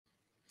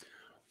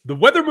The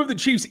weather moved the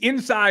Chiefs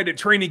inside at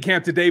training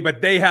camp today,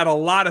 but they had a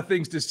lot of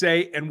things to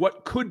say and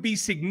what could be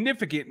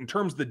significant in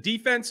terms of the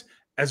defense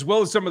as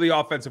well as some of the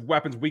offensive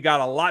weapons. We got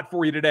a lot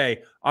for you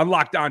today on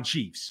Locked On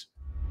Chiefs.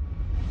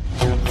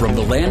 From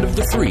the land of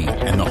the free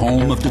and the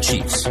home of the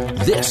Chiefs,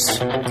 this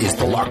is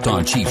the Locked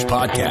On Chiefs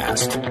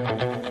podcast.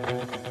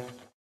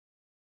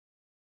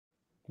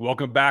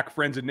 Welcome back,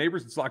 friends and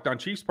neighbors. It's Locked On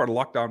Chiefs, part of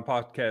Locked On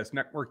Podcast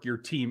Network, your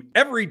team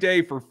every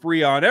day for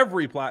free on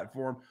every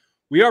platform.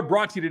 We are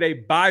brought to you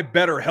today by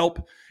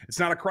BetterHelp. It's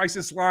not a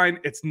crisis line.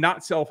 It's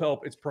not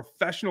self-help. It's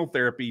professional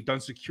therapy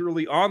done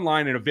securely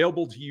online and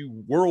available to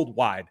you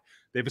worldwide.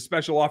 They have a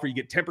special offer. You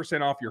get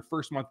 10% off your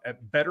first month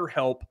at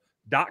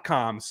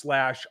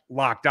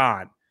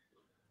BetterHelp.com/LockedOn.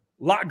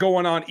 Lot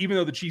going on, even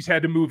though the Chiefs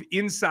had to move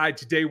inside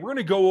today. We're going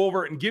to go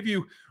over it and give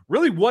you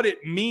really what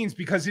it means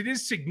because it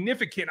is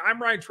significant.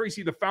 I'm Ryan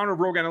Tracy, the founder of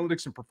Rogue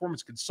Analytics and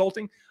Performance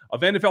Consulting,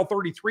 of NFL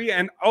 33,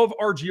 and of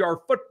RGR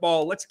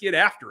Football. Let's get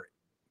after it.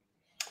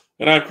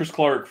 And I'm Chris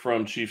Clark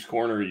from Chiefs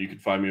Corner. You can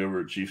find me over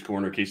at Chiefs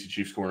Corner, KC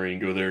Chiefs Corner. You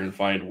can go there and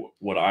find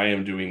what I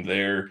am doing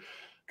there.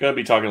 Going to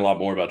be talking a lot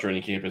more about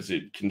training camp as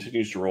it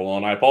continues to roll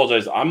on. I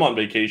apologize. I'm on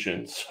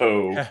vacation,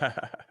 so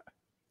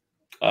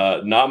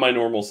not my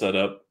normal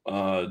setup.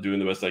 Doing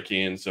the best I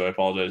can. So I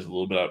apologize a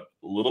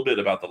little bit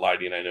about the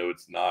lighting. I know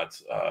it's not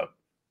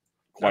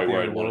quite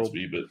where I'd want it to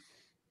be, but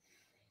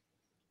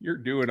you're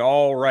doing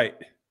all right.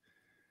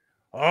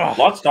 Oh.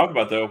 Lots to talk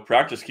about though.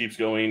 Practice keeps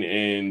going,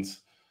 and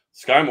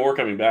Skyy Moore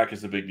coming back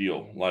is a big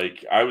deal.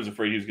 Like, I was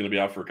afraid he was going to be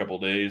out for a couple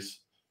of days,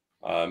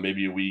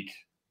 maybe a week,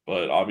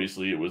 but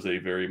obviously it was a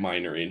very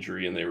minor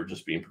injury and they were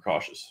just being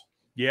precautious.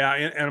 Yeah,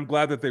 and I'm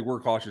glad that they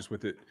were cautious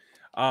with it.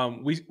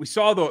 We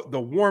saw the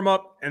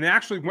warm-up and they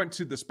actually went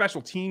to the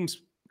special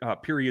teams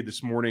period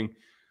this morning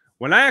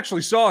when I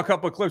actually saw a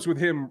couple of clips with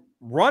him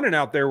running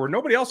out there where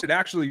nobody else had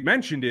actually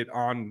mentioned it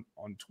on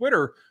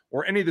Twitter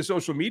or any of the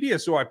social media,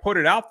 so I put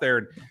it out there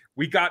and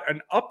we got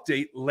an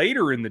update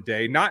later in the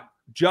day, not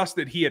just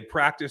that he had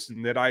practiced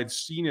and that I had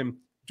seen him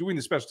doing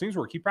the special teams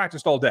work. He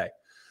practiced all day.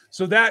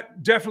 So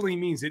that definitely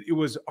means that it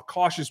was a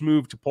cautious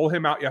move to pull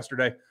him out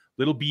yesterday.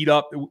 Little beat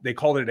up. They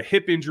called it a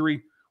hip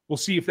injury. We'll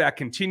see if that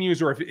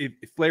continues or if it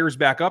flares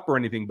back up or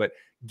anything. But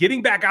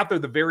getting back out there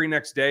the very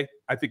next day,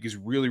 I think is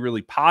really,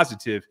 really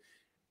positive.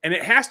 And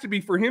it has to be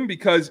for him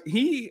because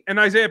he and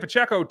Isaiah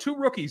Pacheco, two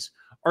rookies,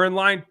 are in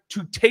line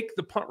to take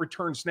the punt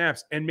return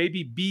snaps and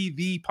maybe be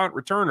the punt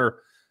returner.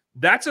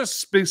 That's a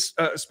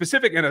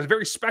specific and a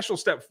very special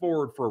step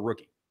forward for a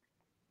rookie.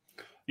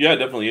 Yeah, it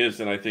definitely is.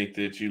 And I think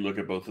that you look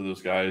at both of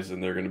those guys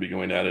and they're going to be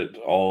going at it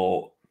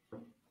all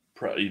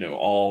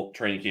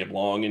training camp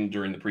long and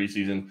during the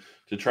preseason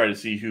to try to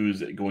see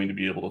who's going to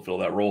be able to fill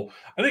that role.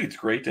 I think it's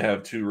great to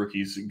have two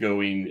rookies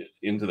going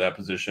into that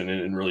position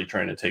and really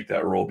trying to take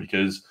that role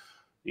because,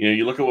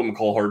 you look at what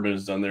McCole Hardman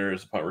has done there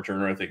as a punt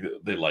returner. I think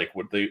that they like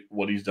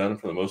what he's done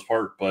for the most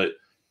part, but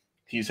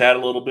he's had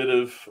a little bit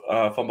of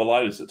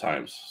fumbleitis at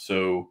times.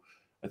 So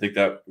I think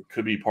that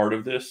could be part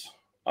of this.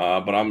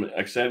 But I'm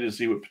excited to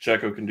see what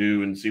Pacheco can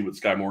do and see what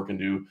Skyy Moore can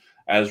do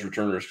as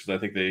returners because I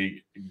think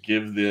they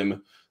give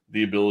them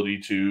the ability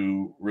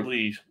to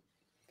really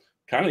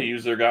kind of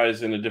use their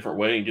guys in a different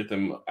way and get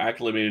them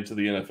acclimated to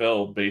the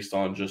NFL based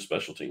on just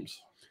special teams.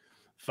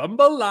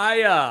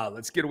 Fumbleia.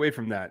 Let's get away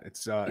from that.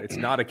 It's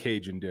not a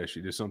Cajun dish.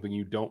 It is something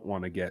you don't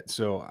want to get.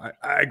 So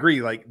I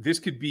agree. Like, this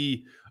could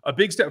be a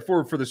big step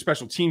forward for the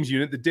special teams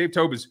unit. That Dave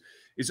Toub is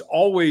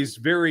always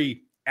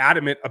very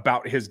adamant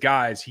about his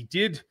guys. He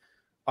did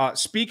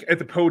speak at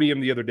the podium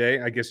the other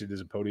day. I guess it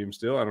is a podium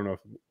still. I don't know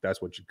if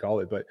that's what you'd call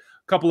it, but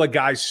a couple of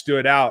guys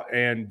stood out,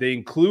 and they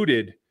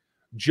included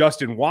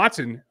Justin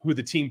Watson, who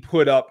the team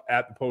put up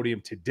at the podium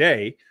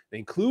today. They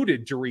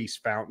included Jerice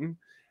Fountain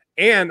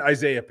and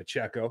Isaiah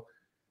Pacheco.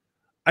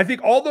 I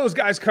think all those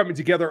guys coming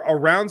together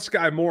around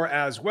Skyy Moore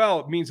as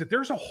well means that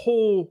there's a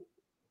whole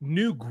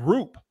new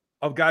group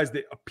of guys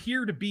that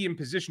appear to be in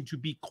position to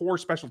be core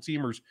special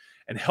teamers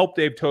and help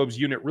Dave Toub's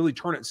unit really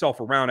turn itself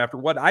around after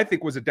what I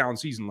think was a down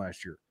season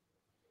last year.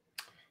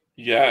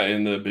 Yeah,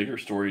 and the bigger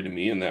story to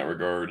me in that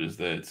regard is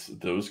that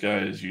those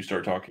guys, you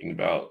start talking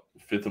about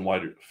fifth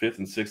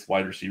and sixth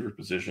wide receiver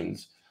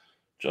positions.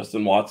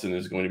 Justin Watson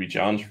is going to be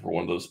challenged for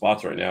one of those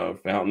spots right now.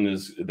 Fountain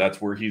that's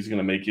where he's going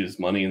to make his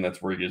money, and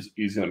that's where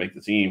he's going to make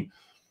the team.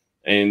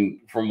 And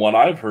from what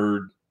I've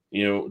heard,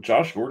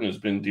 Josh Gordon has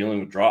been dealing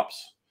with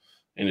drops.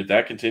 And if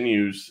that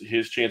continues,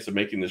 his chance of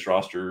making this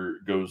roster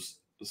goes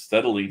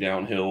steadily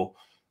downhill,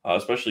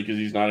 especially because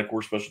he's not a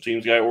core special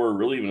teams guy or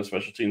really even a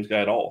special teams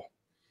guy at all.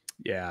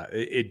 Yeah,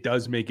 it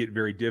does make it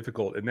very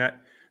difficult. And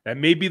that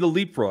may be the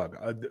leapfrog.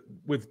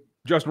 With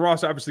Justin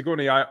Ross obviously going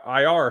to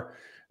IR,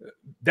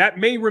 that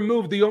may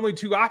remove the only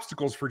two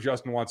obstacles for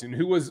Justin Watson,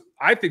 who was,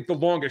 I think, the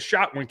longest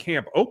shot when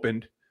camp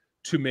opened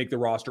to make the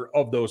roster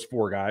of those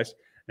four guys.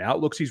 Now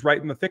it looks he's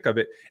right in the thick of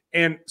it.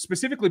 And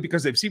specifically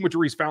because they've seen what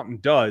Jerice Fountain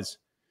does,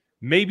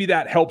 maybe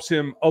that helps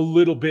him a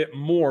little bit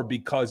more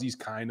because he's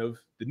kind of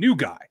the new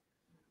guy.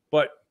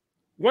 But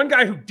one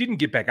guy who didn't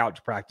get back out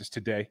to practice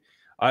today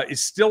is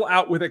still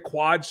out with a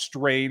quad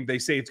strain. They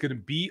say it's going to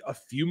be a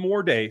few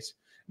more days.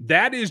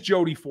 That is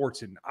Jody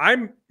Fortson.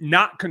 I'm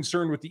not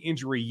concerned with the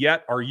injury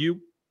yet. Are you?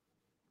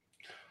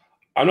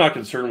 I'm not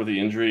concerned with the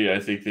injury. I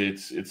think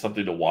it's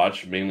something to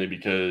watch, mainly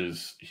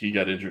because he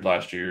got injured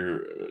last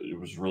year. It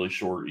was a really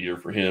short year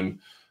for him.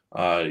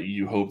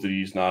 You hope that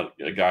he's not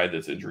a guy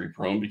that's injury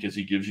prone, because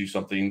he gives you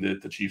something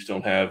that the Chiefs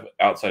don't have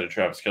outside of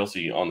Travis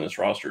Kelce on this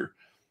roster.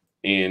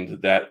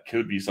 And that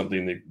could be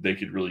something that they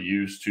could really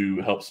use to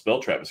help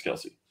spell Travis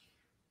Kelce.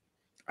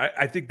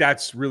 I think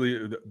that's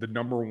really the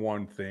number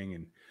one thing.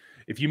 And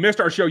if you missed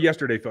our show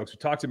yesterday, folks, we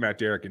talked to Matt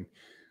Derrick, and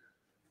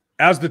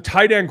as the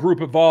tight end group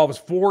evolves,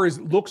 4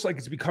 looks like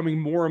it's becoming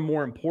more and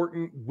more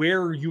important.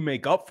 Where you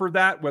make up for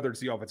that, whether it's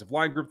the offensive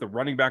line group, the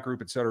running back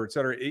group, et cetera,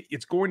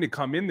 it's going to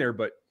come in there.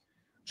 But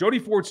Jody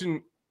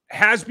Fortson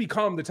has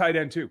become the tight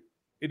end too.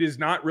 It is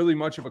not really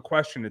much of a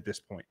question at this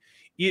point.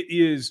 It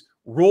is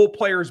role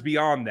players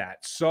beyond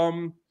that.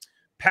 Some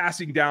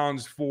passing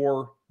downs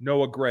for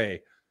Noah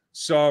Gray,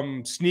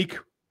 some sneak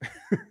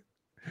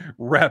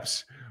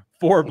reps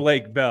for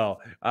Blake Bell.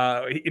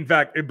 In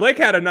fact, Blake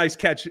had a nice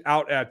catch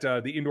out at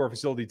the indoor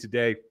facility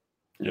today.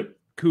 Yep.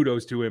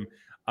 Kudos to him.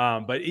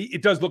 But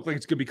it does look like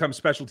it's going to become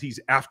specialties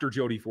after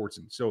Jody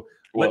Fortson. So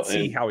let's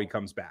see how he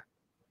comes back.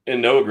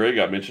 And Noah Gray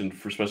got mentioned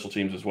for special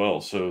teams as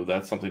well. So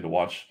that's something to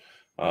watch.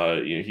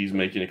 He's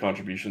making a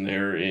contribution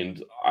there.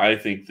 And I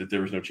think that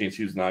there was no chance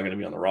he was not going to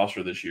be on the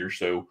roster this year.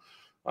 So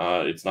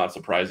it's not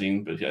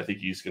surprising. But I think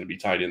he's going to be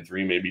tight end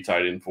 3, maybe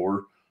tight end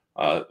 4.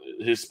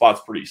 His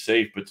spot's pretty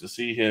safe, but to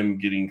see him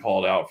getting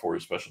called out for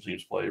his special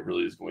teams play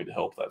really is going to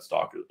help that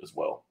stock as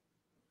well.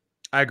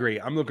 I agree.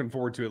 I'm looking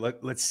forward to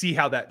it. Let's see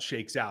how that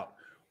shakes out.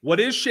 What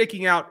is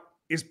shaking out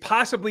is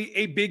possibly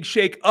a big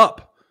shake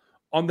up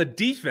on the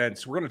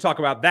defense. We're going to talk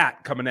about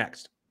that coming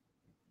next.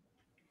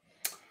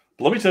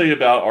 Let me tell you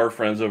about our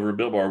friends over at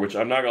Built Bar, which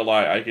I'm not going to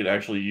lie, I could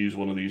actually use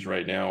one of these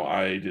right now.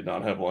 I did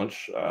not have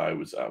lunch. I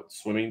was out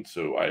swimming,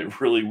 so I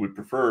really would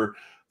prefer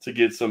to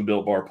get some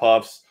Built Bar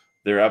Puffs.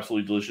 They're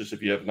absolutely delicious.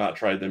 If you have not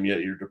tried them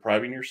yet, you're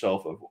depriving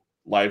yourself of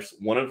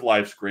one of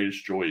life's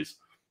greatest joys.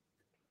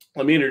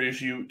 Let me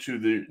introduce you to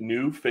the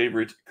new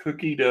favorite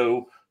cookie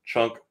dough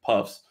chunk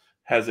puffs.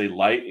 Has a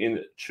light and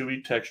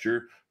chewy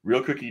texture,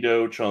 real cookie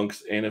dough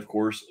chunks, and of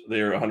course,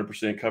 they are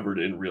 100% covered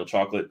in real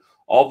chocolate.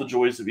 All the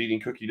joys of eating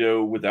cookie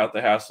dough without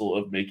the hassle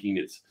of making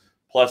it.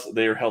 Plus,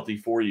 they are healthy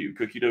for you.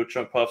 Cookie dough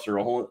chunk puffs are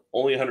only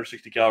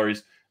 160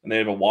 calories, and they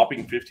have a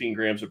whopping 15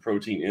 grams of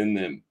protein in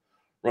them.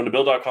 Run to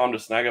Build.com to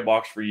snag a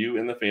box for you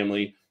and the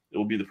family. It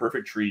will be the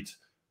perfect treat.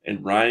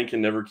 And Ryan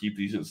can never keep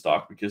these in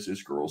stock because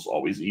his girls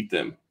always eat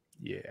them.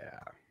 Yeah.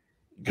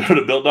 Go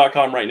to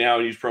Build.com right now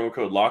and use promo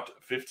code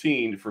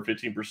LOCKED15 for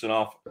 15%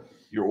 off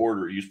your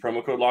order. Use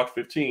promo code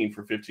LOCKED15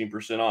 for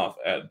 15% off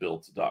at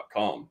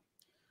Build.com.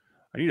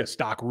 I need a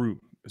stock room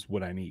is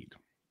what I need.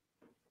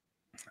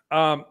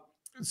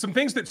 Some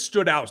things that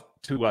stood out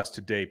to us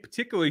today,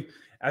 particularly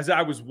as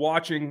I was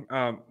watching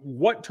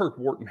what Turk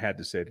Wharton had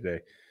to say today.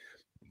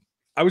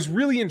 I was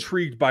really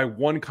intrigued by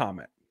one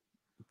comment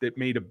that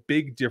made a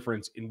big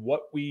difference in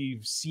what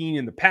we've seen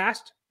in the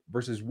past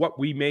versus what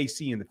we may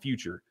see in the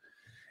future.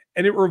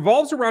 And it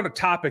revolves around a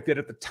topic that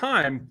at the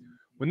time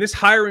when this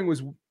hiring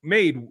was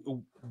made,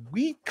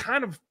 we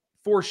kind of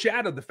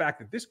foreshadowed the fact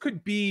that this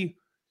could be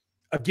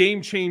a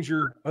game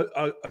changer,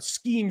 a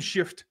scheme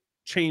shift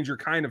changer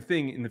kind of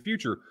thing in the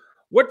future.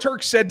 What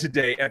Turk said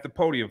today at the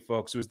podium,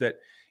 folks, was that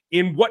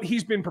in what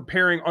he's been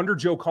preparing under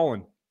Joe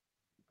Cullen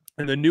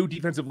and the new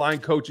defensive line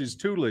coach's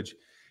tutelage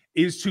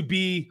is to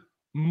be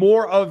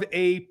more of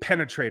a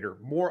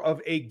penetrator, more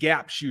of a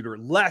gap shooter,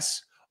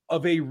 less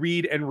of a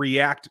read and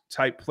react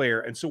type player.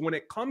 And so when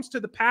it comes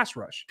to the pass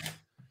rush,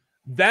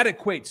 that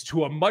equates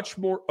to a much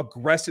more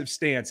aggressive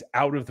stance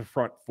out of the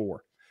front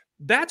 4.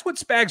 That's what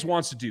Spags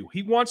wants to do.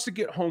 He wants to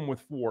get home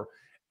with 4.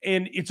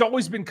 And it's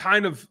always been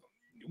kind of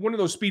one of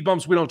those speed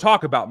bumps we don't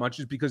talk about much,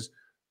 is because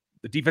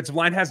the defensive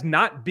line has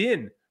not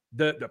been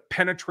the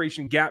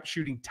penetration gap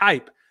shooting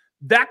type.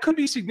 That could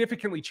be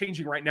significantly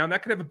changing right now, and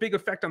that could have a big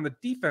effect on the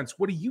defense.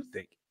 What do you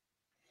think?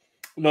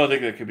 No, I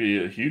think that could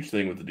be a huge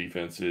thing with the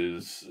defense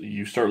is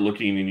you start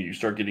looking and you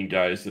start getting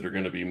guys that are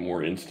going to be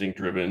more instinct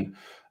driven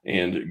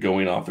and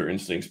going off their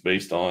instincts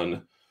based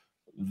on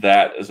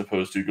that, as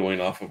opposed to going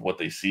off of what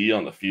they see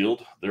on the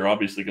field. They're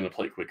obviously going to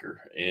play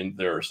quicker. And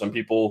there are some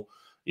people,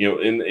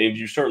 and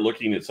you start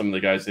looking at some of the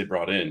guys they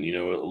brought in,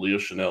 Leo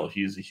Chanel,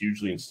 he's a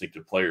hugely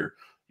instinctive player.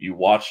 You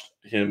watched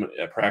him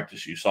at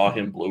practice. You saw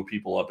him blow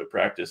people up at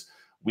practice.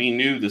 We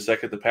knew the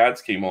second the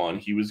pads came on,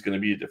 he was going to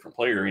be a different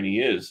player, and he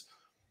is.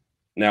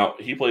 Now,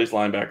 he plays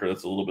linebacker.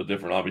 That's a little bit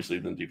different, obviously,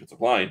 than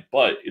defensive line,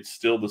 but it's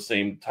still the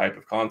same type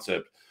of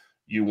concept.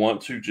 You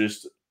want to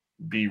just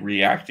be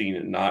reacting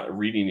and not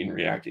reading and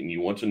reacting.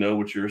 You want to know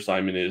what your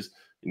assignment is,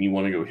 and you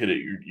want to go hit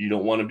it. You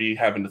don't want to be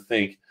having to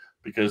think,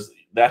 because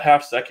that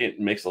half second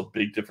makes a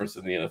big difference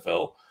in the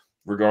NFL.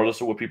 Regardless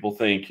of what people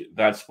think,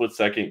 that split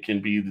second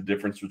can be the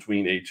difference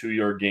between a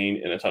 2-yard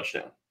gain and a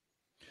touchdown.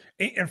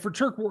 And for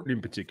Turk Wharton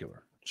in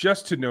particular,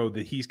 just to know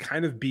that he's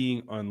kind of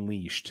being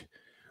unleashed.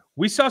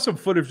 We saw some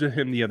footage of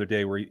him the other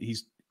day where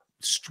he's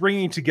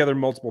stringing together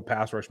multiple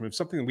pass rush moves,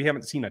 something that we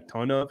haven't seen a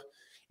ton of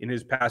in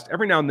his past.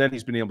 Every now and then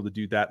he's been able to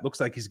do that. Looks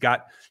like he's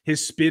got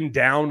his spin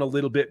down a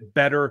little bit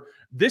better.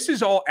 This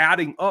is all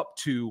adding up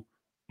to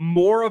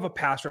more of a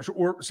pass rush,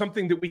 or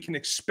something that we can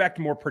expect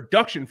more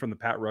production from the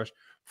pass rush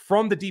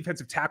from the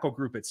defensive tackle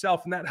group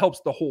itself, and that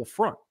helps the whole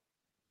front.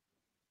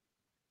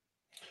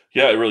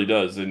 Yeah, it really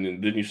does. And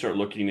then you start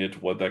looking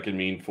at what that can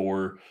mean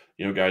for,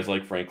 guys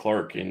like Frank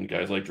Clark and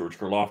guys like George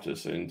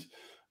Karlaftis. And,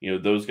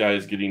 those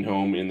guys getting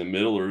home in the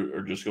middle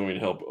are just going to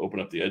help open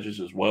up the edges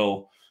as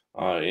well.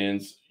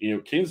 Kansas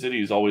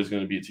City is always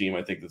going to be a team,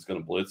 I think, that's going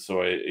to blitz.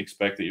 So I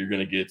expect that you're going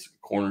to get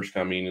corners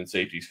coming and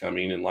safeties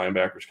coming and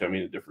linebackers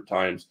coming at different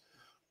times.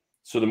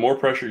 So the more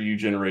pressure you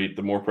generate,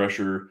 the more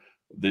pressure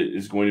that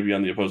is going to be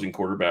on the opposing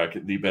quarterback,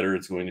 the better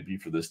it's going to be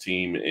for this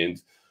team.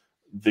 And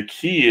the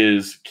key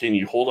is, can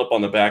you hold up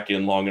on the back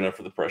end long enough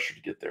for the pressure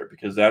to get there?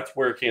 Because that's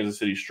where Kansas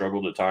City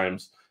struggled at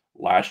times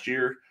last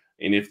year.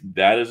 And if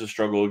that is a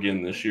struggle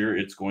again this year,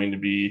 it's going to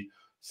be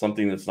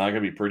something that's not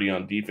going to be pretty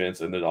on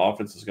defense, and the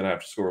offense is going to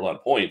have to score a lot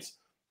of points.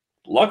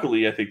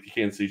 Luckily, I think the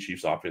Kansas City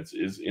Chiefs offense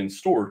is in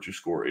store to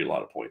score a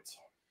lot of points.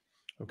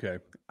 Okay.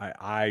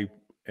 I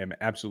am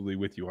absolutely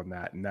with you on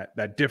that. And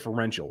that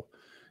differential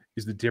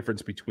is the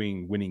difference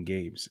between winning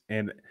games.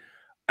 And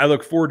I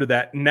look forward to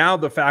that. Now,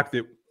 the fact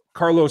that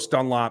Carlos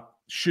Dunlop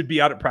should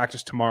be out at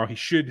practice tomorrow. He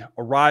should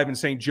arrive in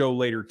St. Joe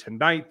later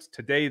tonight,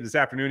 today, this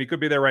afternoon. He could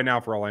be there right now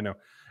for all I know,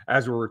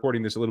 as we're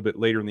recording this a little bit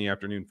later in the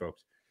afternoon,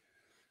 folks.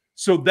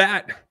 So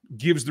that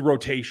gives the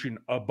rotation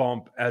a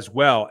bump as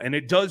well. And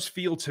it does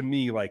feel to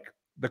me like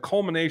the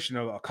culmination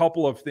of a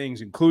couple of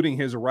things, including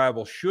his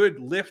arrival, should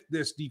lift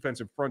this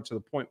defensive front to the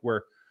point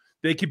where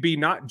they could be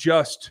not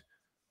just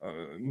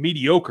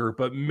mediocre,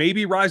 but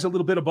maybe rise a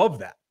little bit above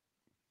that.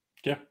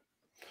 Yeah.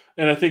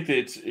 And I think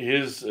that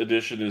his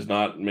addition is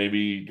not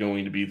maybe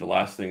going to be the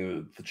last thing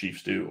that the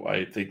Chiefs do.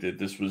 I think that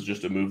this was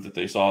just a move that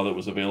they saw that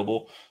was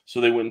available,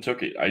 so they went and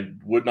took it. I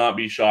would not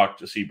be shocked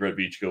to see Brett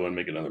Veach go and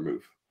make another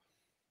move.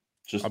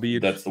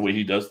 That's the way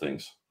he does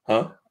things.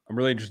 Huh? I'm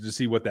really interested to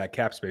see what that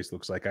cap space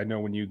looks like. I know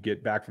when you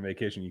get back from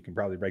vacation, you can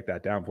probably break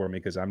that down for me,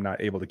 because I'm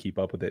not able to keep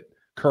up with it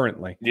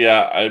currently.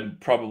 Yeah, I'm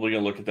probably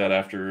going to look at that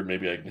after.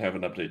 Maybe I can have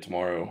an update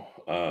tomorrow,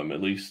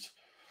 at least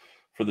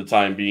for the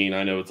time being.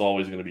 I know it's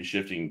always going to be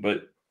shifting,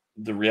 but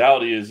the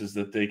reality is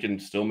that they can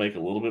still make a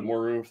little bit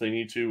more room if they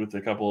need to with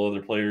a couple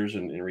other players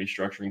and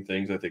restructuring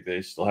things. I think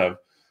they still have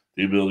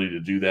the ability to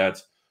do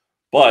that.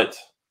 But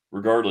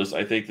regardless,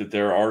 I think that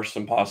there are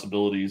some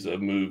possibilities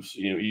of moves.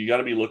 You got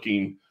to be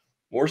looking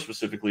more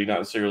specifically, not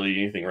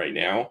necessarily anything right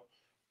now,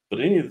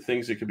 but any of the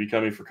things that could be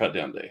coming for cut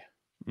down day,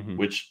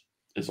 which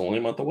is only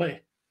a month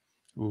away.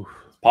 Ooh,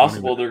 it's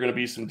possible there are going to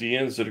be some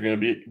DNs that are going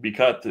to be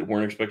cut that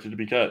weren't expected to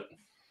be cut.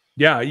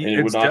 Yeah, and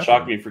it would not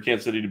shock me for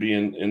Kansas City to be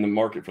in the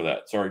market for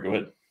that. Sorry, go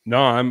ahead.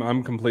 No,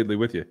 I'm completely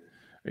with you.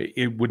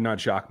 It would not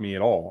shock me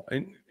at all.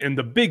 And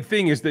the big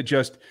thing is that,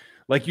 just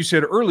like you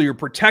said earlier,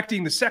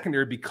 protecting the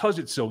secondary, because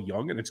it's so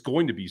young and it's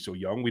going to be so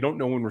young. We don't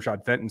know when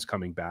Rashad Fenton's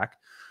coming back.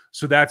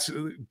 So that's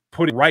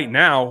putting right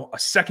now a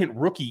second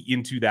rookie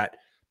into that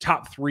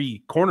top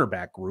 3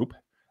 cornerback group.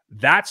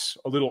 That's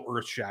a little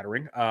earth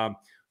shattering.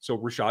 So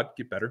Rashad,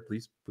 get better,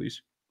 please.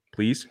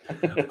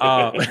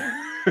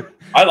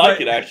 I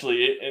like it,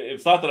 actually.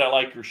 It's not that I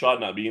like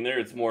Rashad not being there.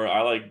 It's more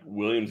I like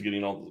Williams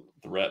getting all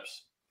the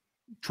reps.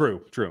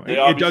 True. They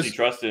obviously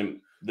trust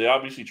him. They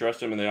obviously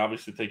trust him, and they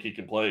obviously think he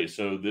can play.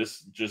 So this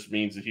just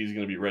means that he's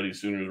going to be ready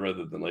sooner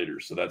rather than later.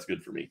 So that's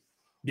good for me.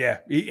 Yeah,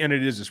 and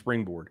it is a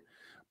springboard.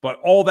 But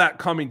all that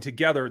coming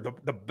together,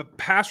 the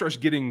pass rush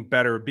getting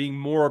better, being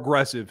more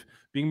aggressive,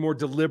 being more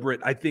deliberate,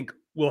 I think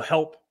will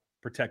help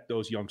protect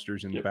those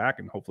youngsters in the back,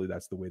 and hopefully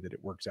that's the way that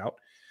it works out.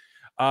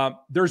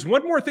 There's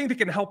one more thing that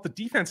can help the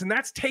defense, and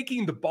that's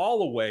taking the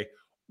ball away.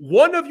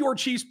 One of your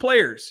Chiefs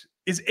players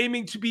is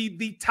aiming to be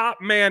the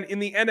top man in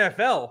the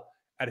NFL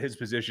at his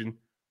position.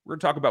 We're going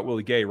to talk about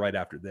Willie Gay right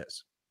after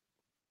this.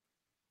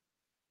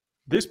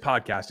 This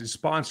podcast is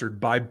sponsored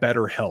by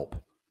BetterHelp.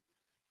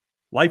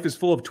 Life is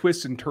full of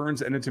twists and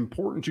turns, and it's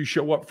important to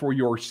show up for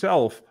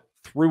yourself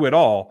through it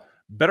all.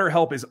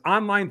 BetterHelp is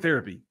online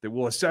therapy that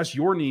will assess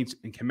your needs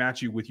and can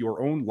match you with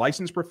your own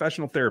licensed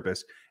professional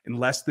therapist in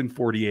less than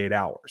 48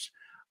 hours.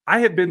 I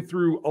have been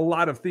through a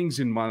lot of things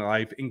in my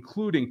life,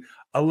 including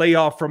a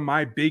layoff from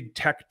my big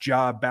tech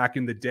job back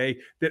in the day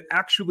that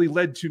actually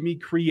led to me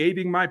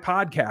creating my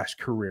podcast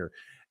career.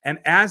 And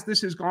as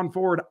this has gone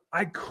forward,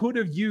 I could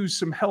have used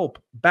some help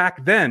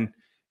back then.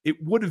 It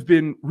would have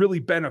been really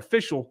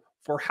beneficial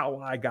for how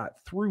I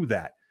got through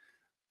that.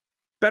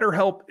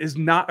 BetterHelp is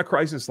not a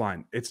crisis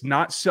line. It's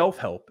not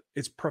self-help.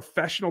 It's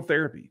professional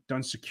therapy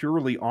done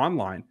securely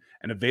online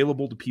and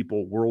available to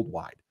people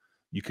worldwide.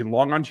 You can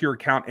log onto your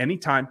account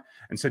anytime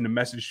and send a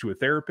message to a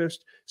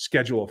therapist,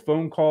 schedule a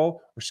phone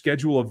call, or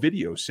schedule a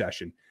video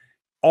session.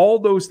 All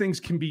those things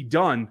can be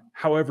done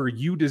however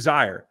you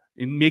desire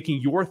in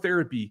making your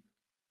therapy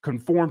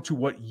conform to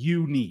what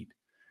you need.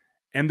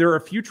 And there are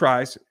a few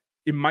tries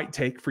it might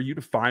take for you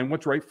to find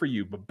what's right for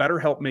you, but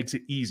BetterHelp makes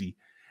it easy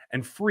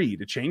and free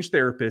to change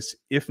therapists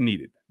if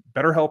needed.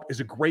 BetterHelp is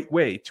a great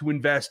way to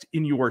invest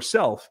in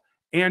yourself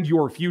and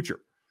your future.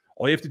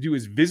 All you have to do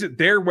is visit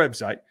their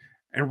website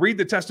and read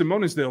the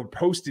testimonials that are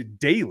posted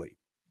daily.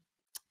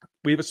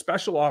 We have a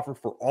special offer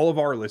for all of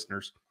our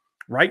listeners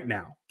right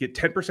now. Get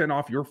 10%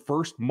 off your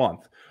first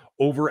month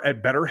over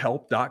at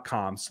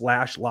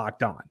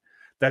betterhelp.com/lockedon.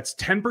 That's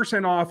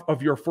 10% off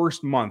of your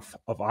first month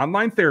of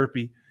online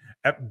therapy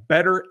at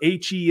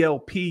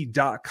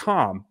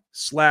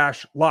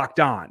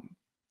betterhelp.com/lockedon.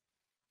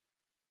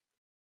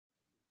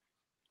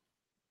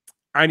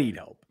 I need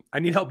help. I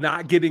need help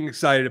not getting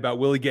excited about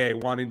Willie Gay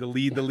wanting to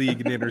lead the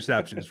league in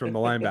interceptions from the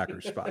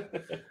linebacker spot.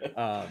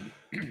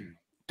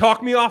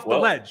 Talk me off the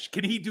ledge.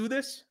 Can he do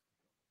this?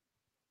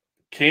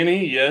 Can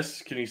he?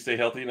 Yes. Can he stay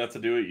healthy enough to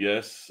do it?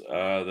 Yes.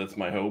 That's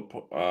my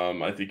hope.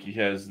 I think he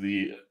has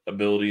the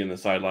ability and the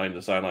sideline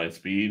to sideline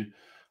speed,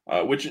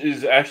 which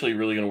is actually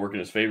really going to work in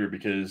his favor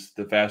because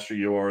the faster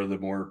you are, the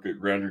more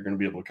ground you're going to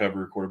be able to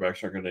cover.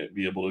 Quarterbacks aren't going to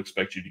be able to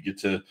expect you to get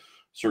to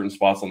certain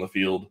spots on the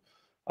field.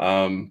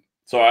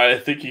 So I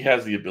think he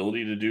has the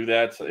ability to do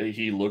that.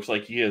 He looks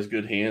like he has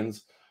good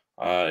hands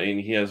and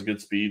he has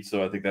good speed.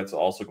 So I think that's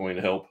also going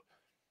to help.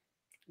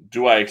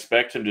 Do I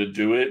expect him to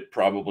do it?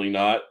 Probably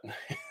not.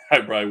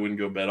 I probably wouldn't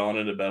go bet on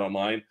it at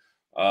BetOnline.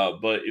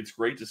 But it's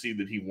great to see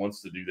that he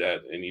wants to do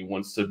that and he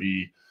wants to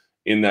be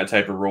in that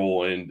type of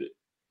role and,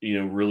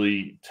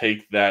 really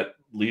take that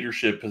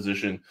leadership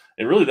position.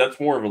 And really that's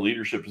more of a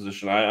leadership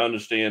position. I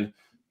understand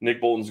Nick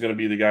Bolton's going to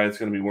be the guy that's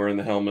going to be wearing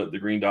the helmet, the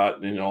green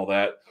dot and all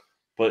that.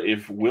 But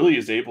if Willie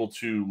is able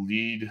to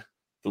lead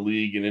the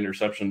league in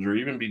interceptions or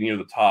even be near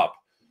the top,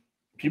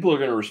 people are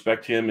going to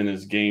respect him in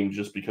his game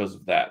just because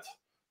of that,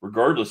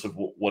 regardless of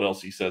what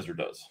else he says or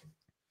does.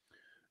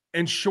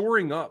 And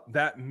shoring up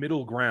that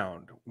middle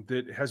ground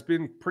that has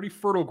been pretty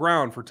fertile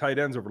ground for tight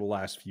ends over the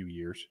last few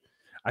years,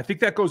 I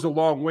think that goes a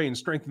long way in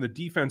strengthening the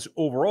defense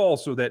overall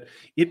so that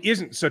it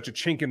isn't such a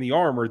chink in the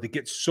armor that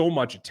gets so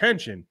much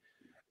attention.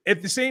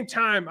 At the same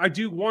time, I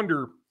do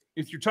wonder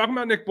if you're talking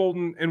about Nick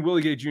Bolton and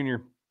Willie Gay Jr.,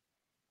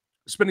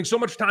 spending so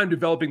much time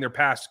developing their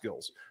pass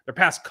skills, their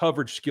pass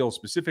coverage skills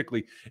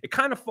specifically, it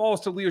kind of falls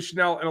to Leo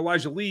Chenal and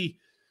Elijah Lee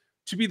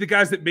to be the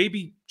guys that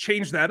maybe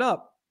change that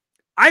up.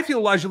 I feel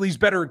Elijah Lee's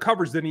better in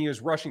coverage than he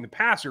is rushing the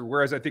passer,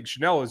 whereas I think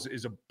Chenal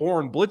is a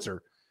born blitzer.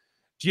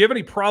 Do you have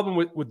any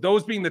problem with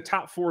those being the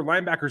top four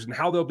linebackers and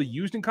how they'll be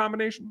used in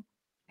combination?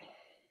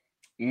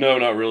 No,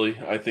 not really.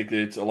 I think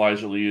that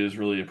Elijah Lee has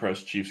really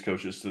impressed Chiefs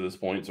coaches to this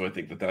point, so I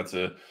think that that's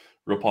a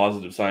real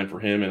positive sign for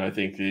him, and I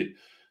think that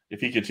if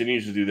he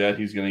continues to do that,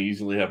 he's going to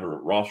easily have a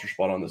roster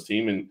spot on this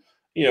team. And,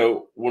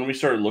 when we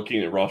started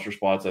looking at roster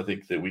spots, I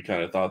think that we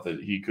kind of thought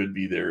that he could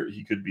be there.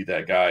 He could be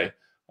that guy.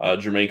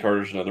 Jermaine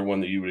Carter's another one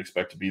that you would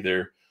expect to be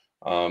there.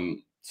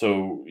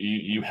 So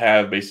you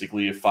have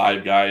basically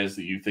 5 guys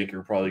that you think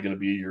are probably going to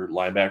be your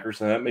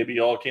linebackers, and that may be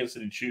all Kansas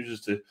City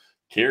chooses to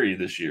carry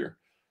this year.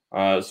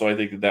 So I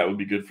think that would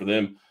be good for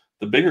them.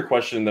 The bigger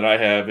question that I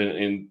have,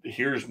 and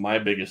here's my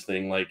biggest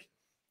thing, like,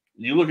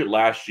 you look at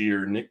last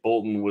year, Nick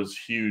Bolton was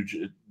huge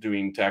at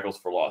doing tackles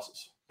for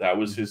losses. That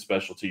was his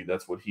specialty.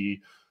 That's what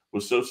he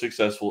was so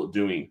successful at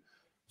doing.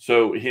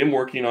 So him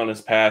working on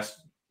his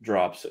pass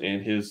drops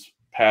and his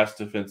pass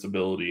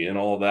defensibility and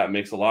all of that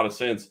makes a lot of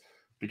sense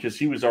because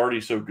he was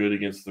already so good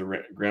against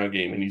the ground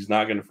game, and he's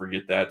not going to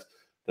forget that.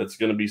 That's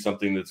going to be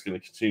something that's going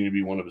to continue to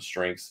be one of his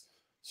strengths.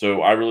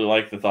 So I really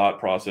like the thought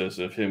process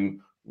of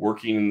him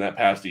working in that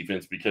pass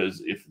defense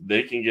because if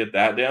they can get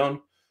that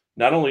down,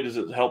 not only does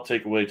it help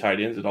take away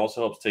tight ends, it also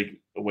helps take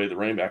away the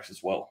running backs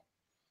as well.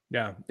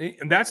 Yeah,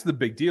 and that's the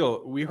big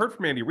deal. We heard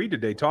from Andy Reid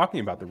today talking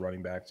about the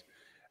running backs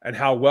and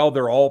how well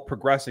they're all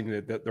progressing,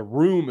 that the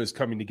room is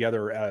coming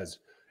together as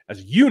a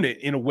unit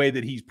in a way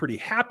that he's pretty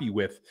happy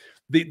with.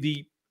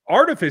 The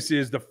artifice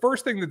is the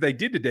first thing that they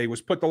did today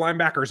was put the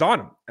linebackers on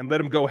him and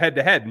let him go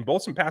head-to-head in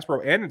both some pass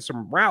pro and in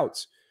some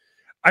routes.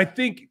 I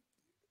think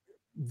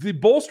the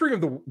bolstering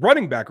of the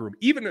running back room,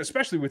 even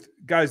especially with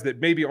guys that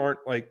maybe aren't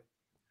like,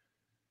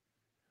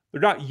 they're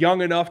not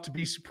young enough to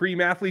be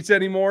supreme athletes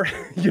anymore,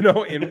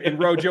 in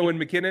Rojo and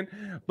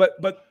McKinnon.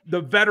 But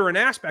the veteran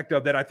aspect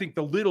of that, I think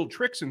the little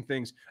tricks and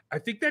things, I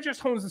think that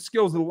just hones the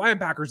skills of the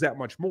linebackers that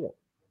much more.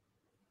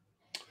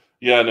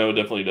 Yeah, no, it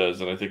definitely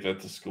does. And I think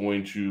that's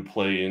going to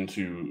play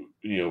into,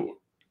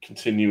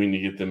 continuing to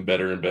get them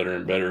better and better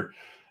and better.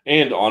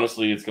 And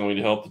honestly, it's going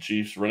to help the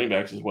Chiefs running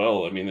backs as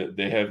well. I mean,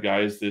 they have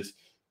guys that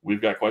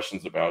we've got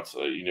questions about.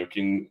 So,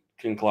 can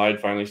Clyde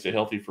finally stay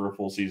healthy for a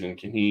full season?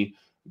 Can he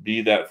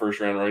be that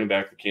first-round running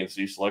back that Kansas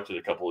City selected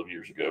a couple of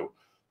years ago?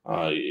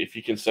 If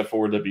he can step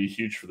forward, that'd be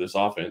huge for this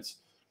offense.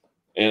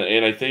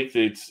 And I think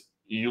that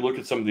you look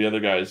at some of the other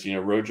guys,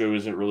 Rojo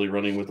isn't really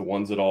running with the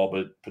ones at all,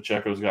 but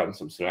Pacheco's gotten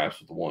some snaps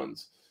with the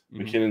ones.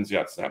 Mm-hmm. McKinnon's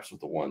got snaps with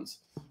the ones.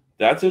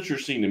 That's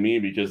interesting to me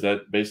because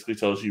that basically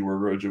tells you where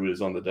Rojo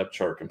is on the depth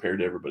chart compared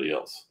to everybody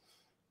else.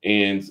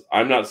 And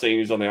I'm not saying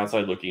he's on the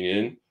outside looking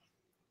in,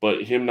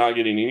 but him not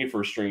getting any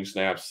first-string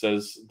snaps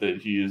says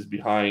that he is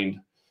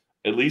behind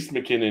at least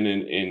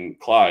McKinnon and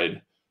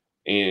Clyde.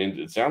 And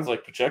it sounds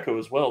like Pacheco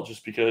as well,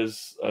 just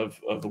because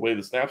of the way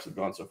the snaps have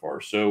gone so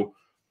far. So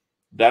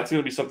that's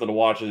going to be something to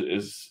watch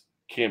as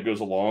camp goes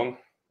along,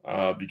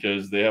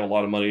 because they have a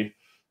lot of money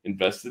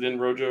invested in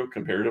Rojo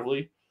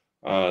comparatively.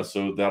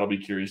 So that'll be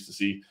curious to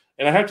see.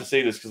 And I have to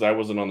say this because I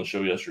wasn't on the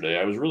show yesterday.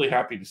 I was really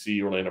happy to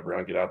see Orlando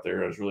Brown get out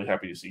there. I was really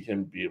happy to see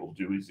him be able to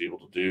do what he's able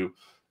to do.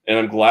 And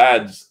I'm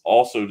glad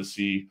also to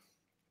see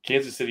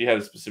Kansas City had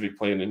a specific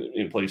plan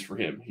in place for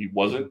him. He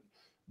wasn't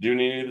doing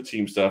any of the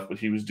team stuff, but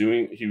he was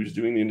doing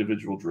the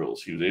individual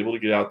drills. He was able to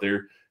get out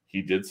there.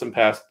 He did some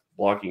pass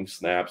blocking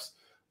snaps.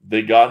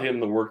 They got him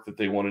the work that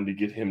they wanted to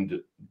get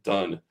him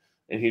done,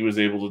 and he was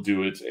able to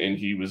do it, and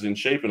he was in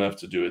shape enough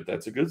to do it.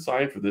 That's a good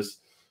sign for this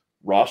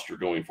roster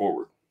going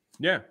forward.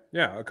 Yeah.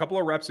 A couple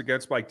of reps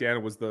against Mike Dana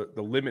was the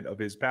limit of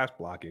his pass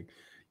blocking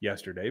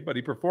yesterday, but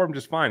he performed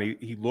just fine.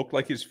 He looked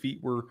like his feet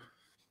were,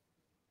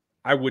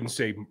 I wouldn't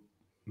say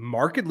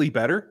markedly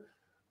better,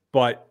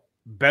 but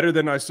better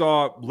than I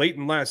saw late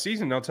in last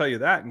season. I'll tell you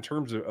that in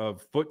terms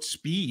of foot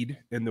speed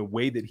and the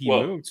way that he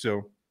moved.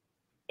 So,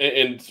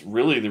 and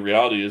really the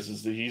reality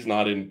is that he's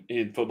not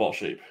in football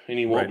shape, and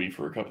he won't be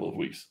for a couple of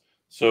weeks.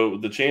 So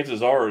the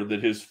chances are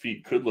that his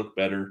feet could look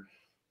better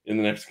in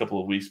the next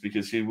couple of weeks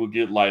because he will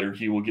get lighter.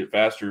 He will get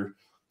faster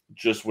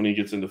just when he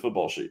gets into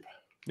football shape.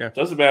 Yeah. It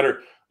doesn't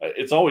matter.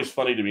 It's always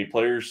funny to me.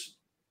 Players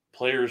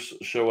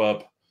show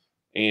up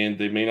and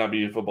they may not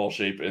be in football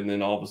shape, and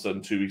then all of a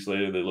sudden 2 weeks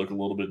later they look a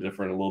little bit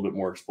different, a little bit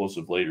more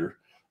explosive later,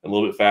 a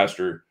little bit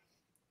faster.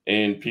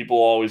 And people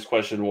always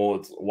question,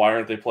 well, why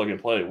aren't they plug and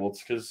play? Well,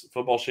 it's because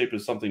football shape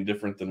is something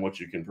different than what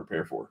you can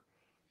prepare for.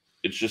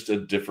 It's just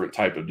a different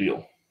type of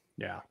deal.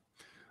 Yeah.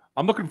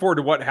 I'm looking forward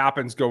to what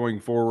happens going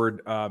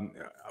forward.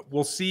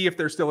 We'll see if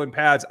they're still in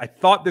pads. I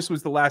thought this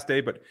was the last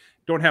day, but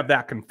don't have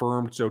that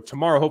confirmed. So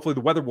tomorrow, hopefully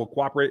the weather will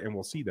cooperate and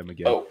we'll see them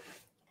again. Oh,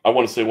 I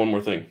want to say one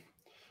more thing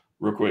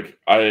real quick.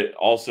 I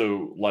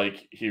also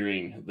like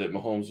hearing that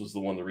Mahomes was the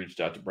one that reached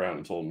out to Brown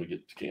and told him to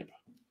get to camp,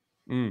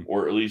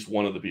 or at least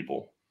one of the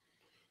people.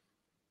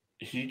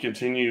 He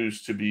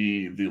continues to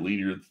be the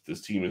leader that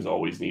this team has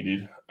always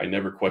needed. I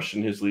never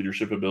question his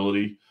leadership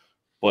ability,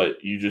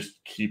 but you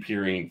just keep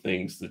hearing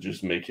things that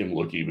just make him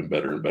look even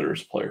better and better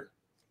as a player.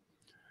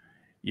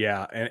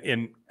 Yeah,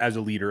 and as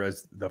a leader,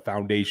 as the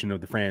foundation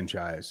of the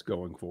franchise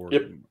going forward.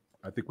 Yep.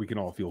 I think we can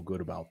all feel good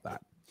about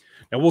that.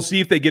 Now, we'll see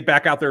if they get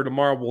back out there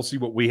tomorrow. We'll see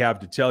what we have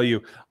to tell you.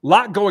 A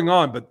lot going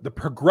on, but the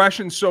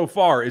progression so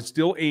far is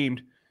still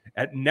aimed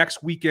at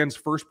next weekend's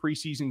first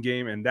preseason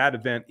game, and that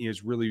event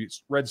is really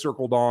red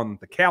circled on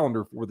the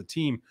calendar for the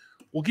team.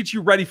 We'll get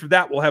you ready for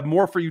that. We'll have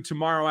more for you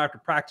tomorrow after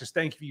practice.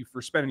 Thank you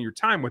for spending your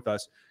time with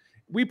us.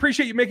 We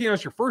appreciate you making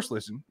us your first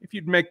listen. If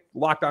you'd make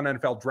Locked On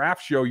NFL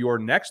Draft Show your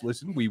next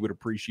listen, we would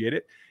appreciate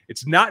it.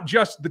 It's not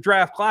just the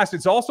draft class.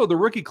 It's also the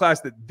rookie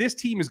class that this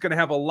team is going to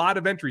have a lot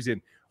of entries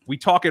in. We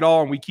talk it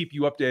all, and we keep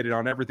you updated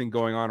on everything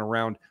going on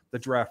around the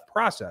draft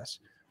process.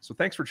 So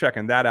thanks for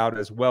checking that out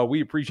as well.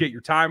 We appreciate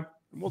your time,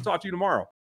 and we'll talk to you tomorrow.